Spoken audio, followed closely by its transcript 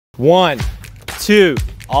1, 2,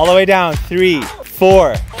 all the way down. 3,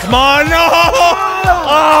 4. Come on, no!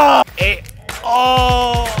 Oh! 8.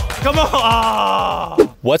 Oh! Come on!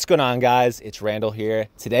 Oh! What's going on, guys? It's Randall here.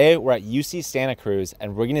 Today, we're at UC Santa Cruz,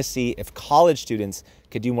 and we're gonna see if college students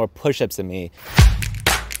could do more push-ups than me.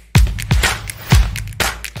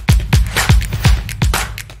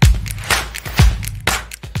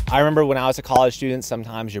 I remember when I was a college student,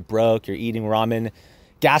 sometimes you're broke, you're eating ramen.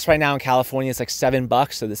 Gas right now in California is like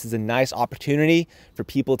 $7, so this is a nice opportunity for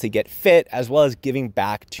people to get fit as well as giving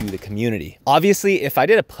back to the community. Obviously, if I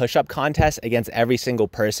did a push-up contest against every single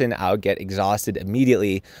person, I would get exhausted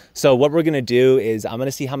immediately. So what we're gonna do is I'm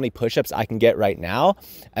gonna see how many push-ups I can get right now,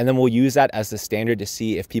 and then we'll use that as the standard to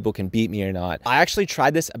see if people can beat me or not. I actually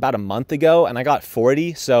tried this about a month ago and I got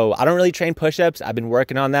 40, so I don't really train push-ups. I've been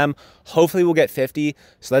working on them. Hopefully we'll get 50,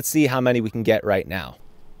 so let's see how many we can get right now.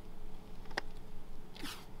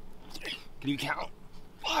 Can you count?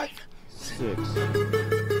 5, 6.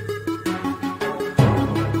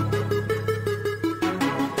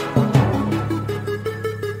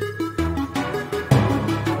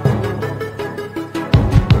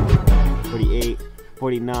 $48,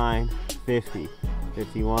 $49, $50,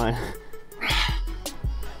 $51.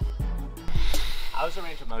 I was a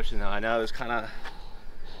range of motion though. I know it was kind of,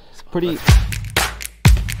 it's pretty.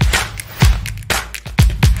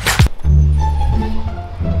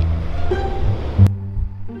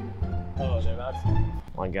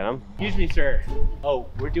 Want to get them? Excuse me, sir. Oh,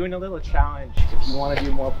 we're doing a little challenge. If you want to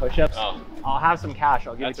do more push-ups, I'll have some cash.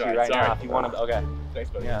 I'll give it to you right now if you want to. Okay.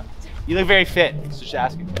 Thanks, buddy. Yeah. You look very fit. So just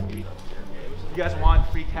asking. You guys want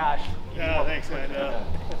free cash? Yeah, thanks, man.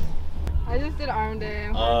 I just did arm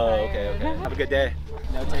day. Oh, okay. Have a good day.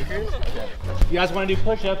 No takers? Okay. You guys want to do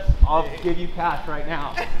push-ups? I'll give you cash right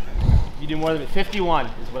now. You do more than 51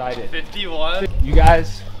 is what I did. 51? You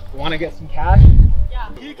guys want to get some cash?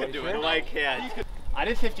 Yeah. You can do it. No, I can't. I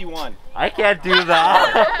did 51. I can't do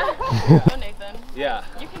that. Oh, Nathan. Yeah.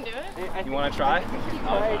 You can do it. You want to try?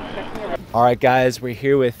 All right, guys, we're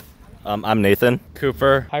here with I'm Nathan.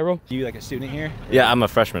 Cooper. Hyro. Are you like a student here? Yeah, I'm a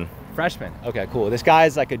freshman. Freshman. Okay, cool. This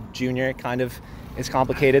guy's like a junior, kind of. It's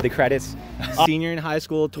complicated, the credits. Senior in high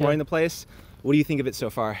school, touring the place. What do you think of it so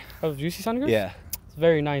far? Of UC Santa Cruz? Yeah. It's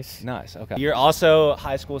very nice. Nice, okay. You're also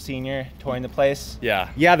high school senior, touring the place?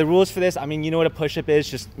 Yeah. Yeah, the rules for this, I mean, you know what a push-up is.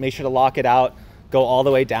 Just make sure to lock it out. Go all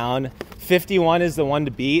the way down. 51 is the one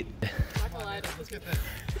to beat. Let's get this.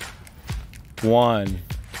 1,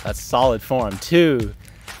 that's solid form. 2,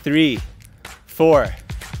 3, 4,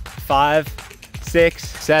 5, 6,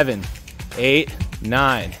 7, 8,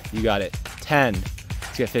 9. You got it. 10.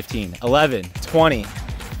 Let's get 15. 11, 20,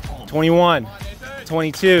 21,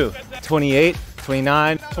 22, 28,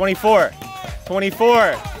 29, 24,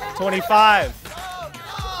 24,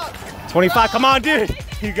 25, 25. Come on, dude.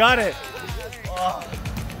 You got it.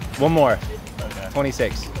 One more. Okay.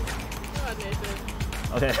 26.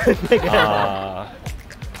 Okay.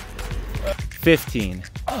 15.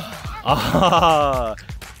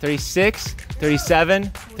 36,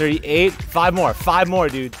 37, 38. 5 more. 5 more,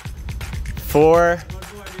 dude. 4.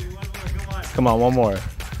 Come on, one more.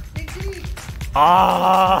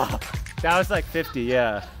 Ah, that was like 50.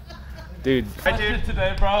 Yeah, dude. I did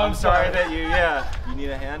today, bro. I'm sorry that you. Yeah, you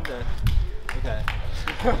need a hand. Okay.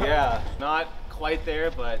 Yeah, not quite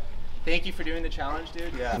there, but thank you for doing the challenge,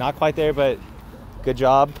 dude. Yeah. Not quite there, but good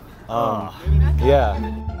job. Yeah.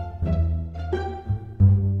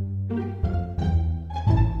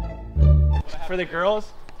 For the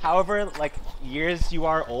girls, however, like years you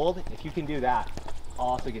are old, if you can do that, I'll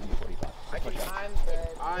also give you 45.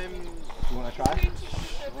 You want to try?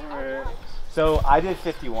 Sure. So I did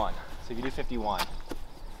 51. So if you do 51.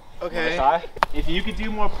 Okay. Try? If you could do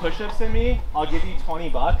more push-ups than me, I'll give you 20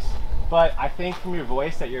 bucks. But I think from your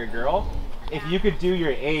voice that you're a girl, if you could do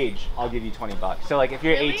your age, I'll give you 20 bucks. So like if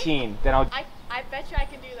you're 18, then I bet you I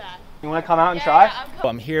can do that. You want to come out and try? Yeah,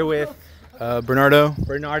 I'm here with Bernardo.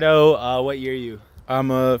 Bernardo, what year are you?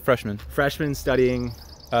 I'm a freshman. Freshman studying.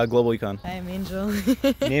 Global econ. I'm Angel.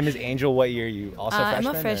 Name is Angel. What year are you? Also freshman?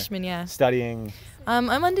 I'm a freshman, yeah. Studying. I'm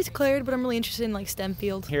undeclared, but I'm really interested in like STEM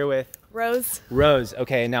field. Here with Rose. Rose.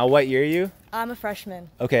 Okay, now what year are you? I'm a freshman.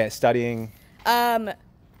 Okay, studying.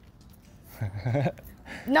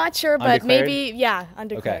 Not sure, but Undeclared? maybe, yeah,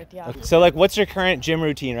 undeclared, Okay. yeah. Okay. So like, what's your current gym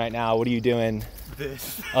routine right now? What are you doing?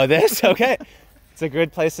 This. Oh, this? Okay. It's a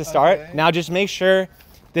good place to start. Okay. Now just make sure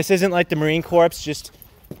this isn't like the Marine Corps, just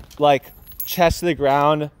like chest to the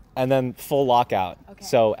ground and then full lockout. Okay.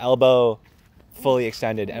 So elbow fully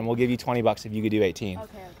extended, and we'll give you 20 bucks if you could do 18.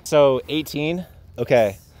 Okay. So 18,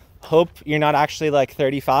 okay. Hope you're not actually like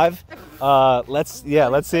 35. Let's see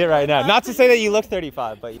it right now. Not to say that you look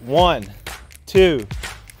 35, but 1, 2,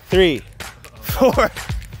 3, 4,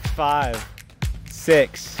 5,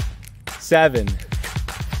 6, 7,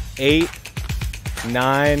 8,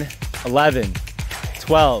 9, 11,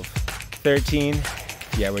 12, 13.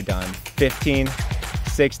 Yeah, we're done. 15,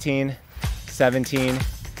 16, 17,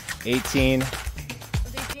 18.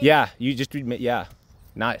 Yeah, you just admit, yeah.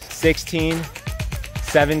 Nice. 16,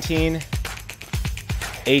 17,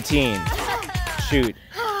 18. Shoot.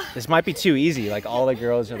 This might be too easy. Like all the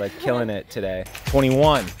girls are like killing it today.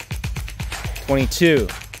 21, 22,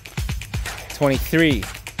 23.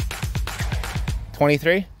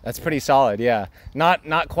 23? That's pretty solid, yeah.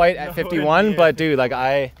 Not quite at 51, but dude, like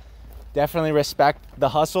I definitely respect the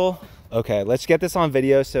hustle. Okay, let's get this on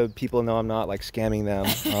video so people know I'm not like scamming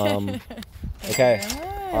them. Okay.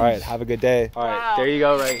 All right, have a good day. All right, Wow. there you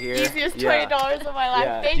go right here. Easiest $20 of my life.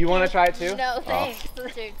 Yeah. Thank Do you you. want to try it too? No, thanks.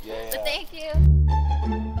 Yeah. But thank you.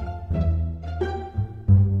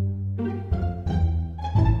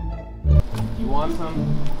 You want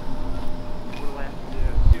some?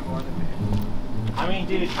 I mean,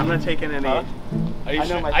 dude. I'm not taking any. Huh? Are you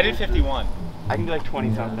sure? I did 51. I can do like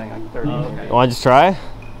 20 something, like 30. Okay. Want to just try?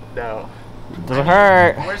 No. Doesn't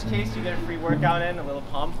hurt. Worst case, you get a free workout in, a little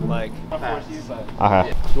pump, like, I'll force you, but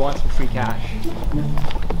Okay. you want some free cash.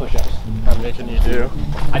 Push-ups. How many can you do?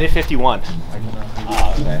 I did 51.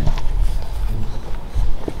 Oh, okay.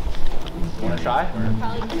 You want to try?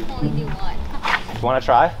 Probably only do one. You want to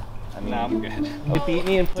try? I mean, No, I'm good. You beat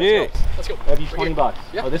me in Dude. push-ups. Let's go. That'd be 20 bucks.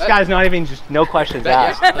 Oh, this guy's not even just no questions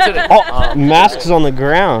asked. Oh, masks on the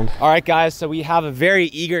ground. All right, guys, so we have a very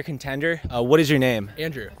eager contender. What is your name?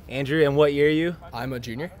 Andrew. Andrew, and what year are you? I'm a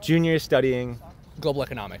junior. Junior, studying Global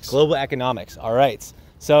economics. global economics. All right.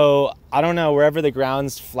 So I don't know, wherever the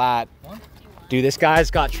ground's flat. Dude, this guy's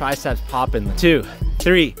got triceps popping. 2,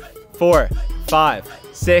 3, 4, 5,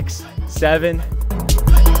 6, 7.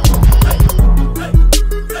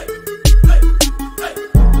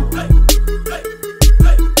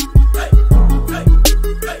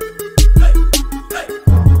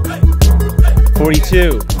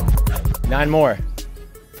 "42, 9 more,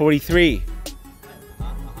 43,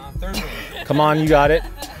 come on, you got it,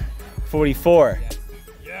 44,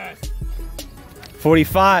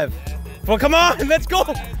 45, well, come on, let's go,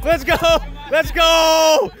 let's go, let's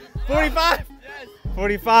go, 45,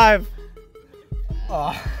 45,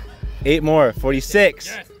 8 more,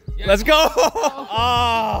 46, let's go,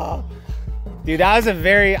 oh, dude, that was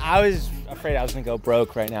I was afraid I was gonna go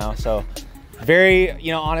broke right now, so very,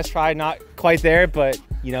 honest try, not quite there, but,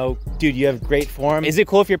 dude, you have great form. Is it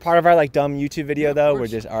cool if you're part of our, like, dumb YouTube video, though? We're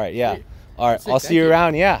just, all right, yeah. All right, I'll see you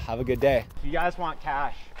around. Yeah, have a good day. If you guys want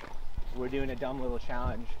cash, we're doing a dumb little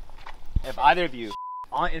challenge. If either of you,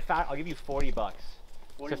 in fact, I'll give you 40 bucks.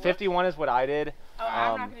 So 51 is what I did. Oh,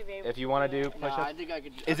 I'm not gonna be able if you want to do push-ups. I think I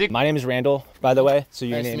could. Is it? My name is Randall, by the way. So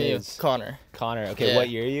your Nice to name meet you. is Connor. Connor. Okay, Yeah. what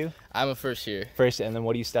year are you? I'm a first year. First, and then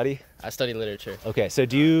what do you study? I study literature. Okay, so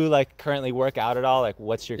do you like currently work out at all? Like,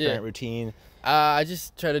 what's your Yeah. current routine? I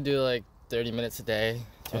just try to do like 30 minutes a day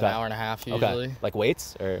to an Okay. hour and a half usually. Okay, like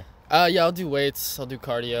weights or? Yeah, I'll do weights. I'll do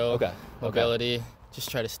cardio. Okay. Mobility. Just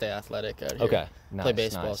try to stay athletic out here. Okay. Play Nice,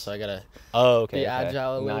 baseball, nice. so I gotta. Oh, okay. be okay.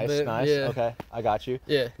 agile a little nice, bit, Nice, yeah. Okay, I got you.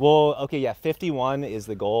 Yeah. Well, okay, yeah, 51 is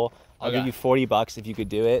the goal. I'll give Okay. you 40 bucks if you could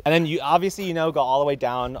do it. And then you obviously, go all the way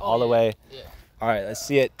down, all the way. Yeah. All right, let's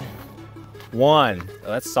see it. 1, oh,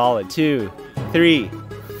 that's solid. 2, 3,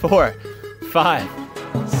 4, 5,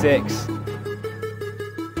 6.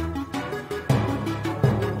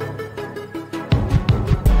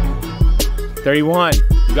 "31,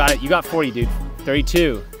 you got it, you got 40, dude.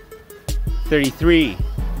 32, 33,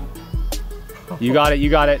 you got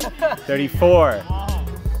it, 34,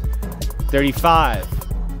 35,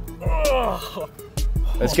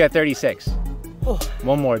 let's get 36,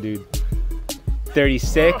 one more, dude,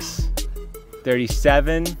 36,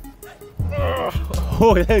 37,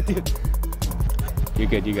 oh, dude, you're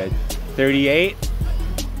good, 38,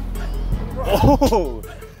 oh,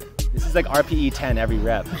 this is like RPE 10 every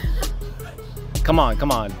rep. Come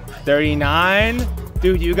on. 39.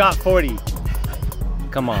 Dude, you got 40.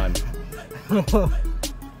 Come on.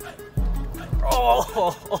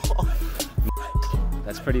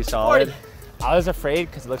 That's pretty solid. I was afraid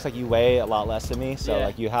because it looks like you weigh a lot less than me. So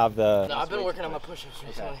like you have the... No, I've been working on my push-ups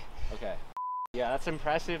recently. Okay. Yeah, that's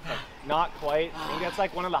impressive. Like, not quite. I think that's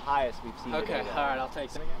like one of the highest we've seen. Okay, today. all right, I'll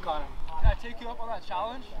take it. Connor, can I take you up on that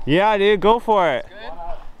challenge? Yeah, dude, go for it. Good?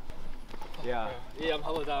 Yeah. Yeah, I'm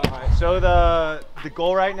hella down. All right, so the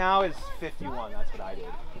goal right now is 51. That's what I did.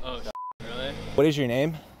 Oh, really? What is your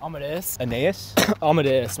name? Amadeus. Aeneas?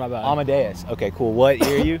 Amadeus, my bad. Amadeus. Okay, cool. What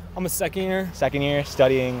year are you? I'm a second year. Second year,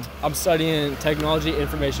 studying. I'm studying technology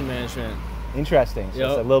information management. Interesting. So Yep.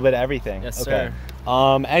 it's a little bit of everything. Yes, okay.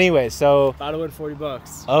 sir. Anyway, so. About to win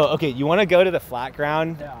 $40. Oh, okay. You want to go to the flat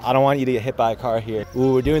ground? Yeah. I don't want you to get hit by a car here.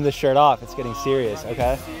 Ooh, we're doing the shirt off. It's getting serious.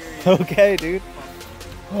 Okay. Okay, dude.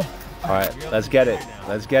 All right. Let's get it.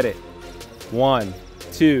 Let's get it. 1,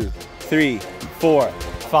 2, 3, 4,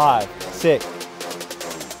 5, 6.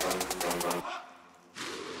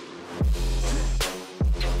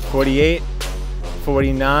 48,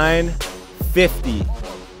 49, 50.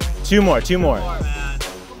 Two more.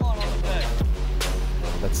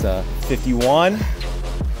 That's 51.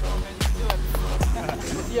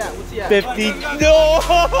 50. No!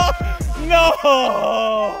 No!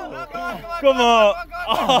 Come on.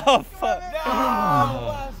 Oh, fuck.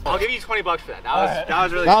 I'll give you $20 for that. That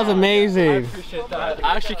was really That was amazing. Appreciate that.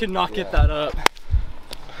 I actually could not get that up.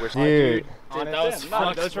 Dude. Dude, that was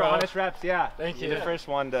flex, those were bro. honest reps, yeah. Thank You're you. the first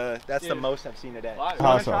one to, that's the most I've seen today. Wow. You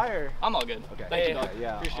wanna Awesome. try or? I'm all good. Okay. Thank you, dog.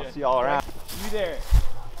 Yeah, Appreciate I'll it. see you all around. You there.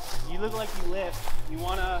 You look like you lift. You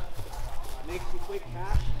wanna make some quick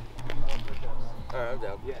cash? Alright, I'm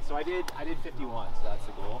down. Yeah, so I did 51, so that's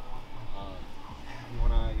the goal. You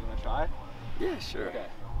wanna try? Yeah, sure. Okay.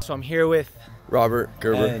 So I'm here with Robert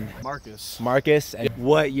Gerber. and Marcus. Marcus. And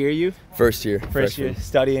what year are you? First year. First year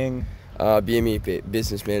studying. BME,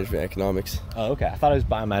 Business Management Economics. Oh, okay. I thought it was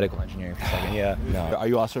biomedical engineering for a second. Yeah. No. Are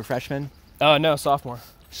you also a freshman? No, sophomore.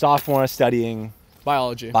 Sophomore studying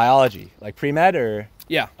Biology. biology, like pre-med or?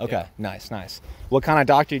 Yeah. Okay. Nice. What kind of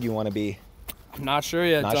doctor do you want to be? I'm not sure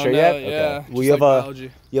yet. Not Don't sure know. yet? Yeah. Okay. Well, Just you have like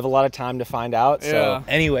biology. you have a lot of time to find out. So Yeah.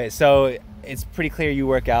 anyway, so it's pretty clear you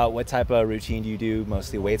work out. What type of routine do you do?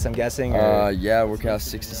 Mostly weights, I'm guessing? Or? Yeah, I work out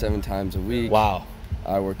 6 to 7 times a week. Wow.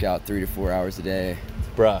 I work out 3 to 4 hours a day.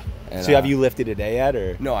 Bruh. And, So have you lifted today yet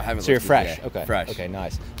or? No, I haven't. So you're lifted fresh. today. Okay. Fresh. Okay,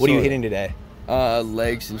 nice. What are you So- hitting today?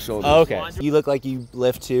 Legs and shoulders. Oh, okay. You look like you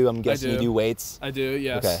lift too. I'm guessing you do. do weights. I do,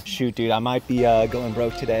 yes. Okay. Shoot, dude, I might be going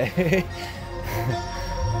broke today.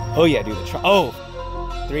 Oh yeah, dude.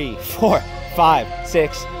 3, 4, 5,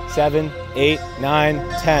 6, 7, 8, 9,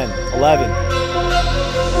 10, 11.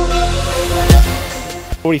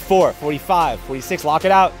 44, 45, 46, lock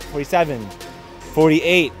it out. 47,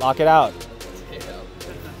 48, lock it out.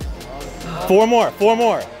 4 more.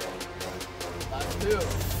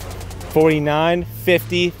 49,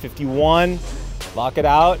 50, 51, lock it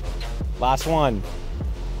out. Last one.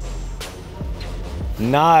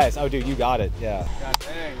 Nice. Oh, dude, you got it. Yeah.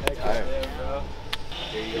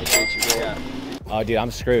 Oh, dude,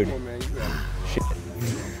 I'm screwed. Shit.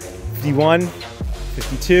 51,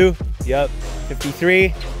 52, yep,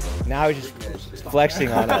 53. Now he's just flexing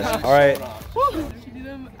on us. All right.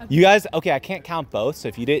 You guys, okay, I can't count both, so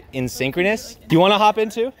if you did in synchronous, do you want to hop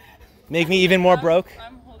into? Make me even more broke?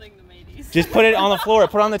 I'm holding the mateys. Just put it on the floor,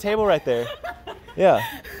 put it on the table right there. Yeah.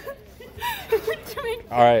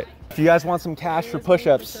 All right. If you guys want some cash for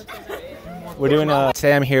push-ups, we're doing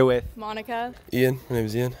today I'm here with, Monica. Ian, my name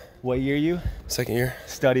is Ian. what year are you? Second year.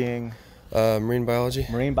 Studying Marine biology.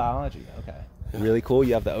 marine biology. Okay. Really cool.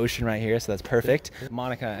 You have the ocean right here, so that's perfect.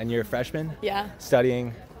 Monica, and you're a freshman? Yeah.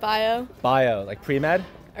 Studying Bio bio, like pre-med?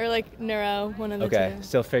 or like neuro, one of the Okay, two.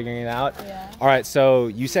 still figuring it out? Yeah. All right, so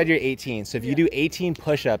you said you're 18. So if you do 18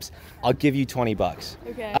 push-ups, I'll give you $20.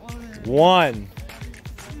 Okay. 1,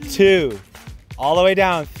 2, all the way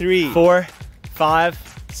down. 3, 4,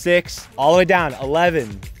 5, 6, all the way down.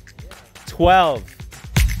 11, 12,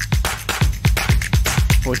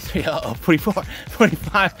 43, 44,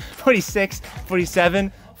 45, 46,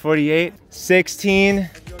 47, 48, 16,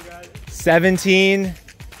 17,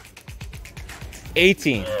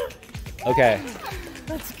 18. Okay.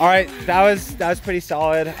 All right, that was pretty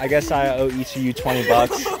solid. I guess I owe each of you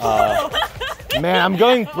 $20. Man, I'm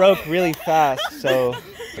going broke really fast. So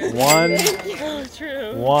 1,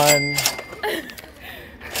 True. 1.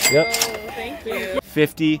 Yep. Oh, thank you.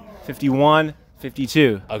 50, 51,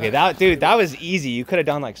 52. Okay, that was easy. You could have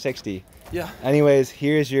done like 60. Yeah. Anyways,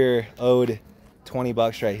 here's your owed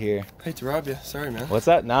 $20 right here. I hate to rob you. Sorry, man. What's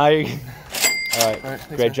that? Nah, you're all right. Thanks,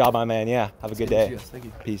 Great man. job, my man. Yeah. Have a good day. Thank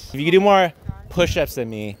you. Peace. If you could do more push-ups than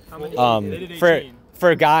me,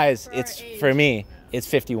 for guys, for me, it's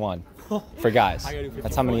 51. For guys.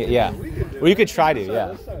 That's how many, yeah. Well, you could try to,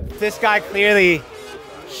 yeah. This guy clearly,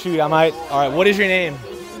 shoot, I might, all right, what is your name?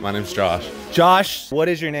 My name's Josh. Josh, what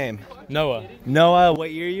is your name? Noah. Noah,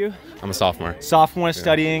 what year are you? I'm a sophomore. Sophomore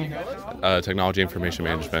studying. Technology information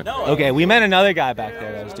management. Okay, we met another guy back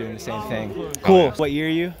there that was doing the same thing. Cool. yeah. What year are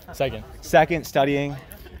you? Second. Second, studying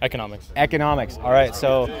Economics. economics. All right,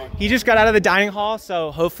 so he just got out of the dining hall,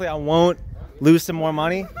 so hopefully I won't lose some more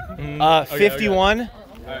money. 51.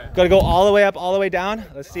 Gotta go all the way up, all the way down.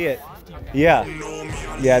 Let's see it. Yeah.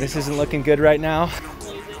 Yeah, this isn't looking good right now.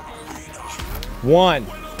 1, 2,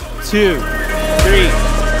 3, 4, 5,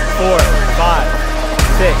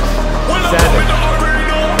 6, 7.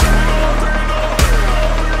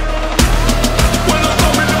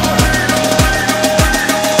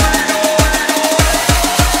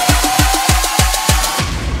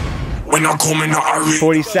 When I'm coming out,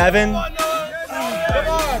 47.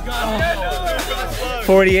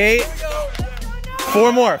 48.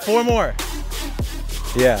 4 more. 4 more.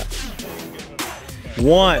 Yeah.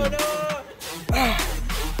 1.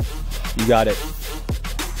 You got it.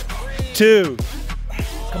 2.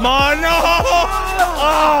 Come on, no!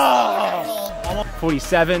 Oh!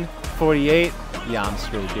 47, 48. Yeah, I'm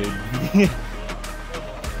screwed, dude.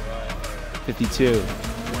 52.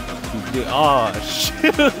 Oh,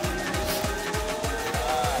 shoot.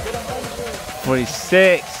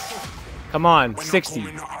 46. Come on, 60.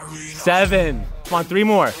 7. Come on, 3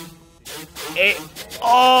 more. 8.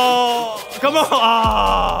 Oh, come on.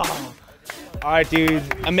 Oh. All right, dude.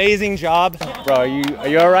 Amazing job. Bro, are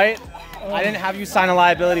you all right? I didn't have you sign a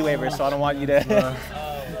liability waiver, so I don't want you to.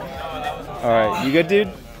 All right, you good,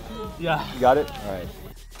 dude? Yeah. You got it? All right.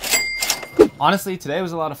 Honestly, today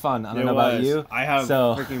was a lot of fun. I don't know about you. I have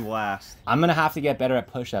freaking blast. I'm gonna have to get better at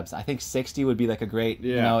push-ups. I think 60 would be like a great,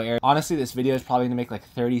 you know, area. Honestly, this video is probably gonna make like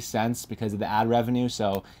 30 cents because of the ad revenue.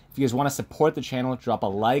 So if you guys want to support the channel, drop a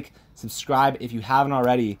like, subscribe if you haven't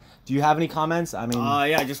already. Do you have any comments? I mean,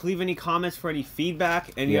 yeah, just leave any comments for any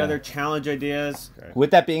feedback, any other challenge ideas.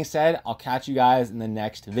 With that being said, I'll catch you guys in the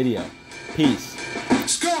next video. Peace.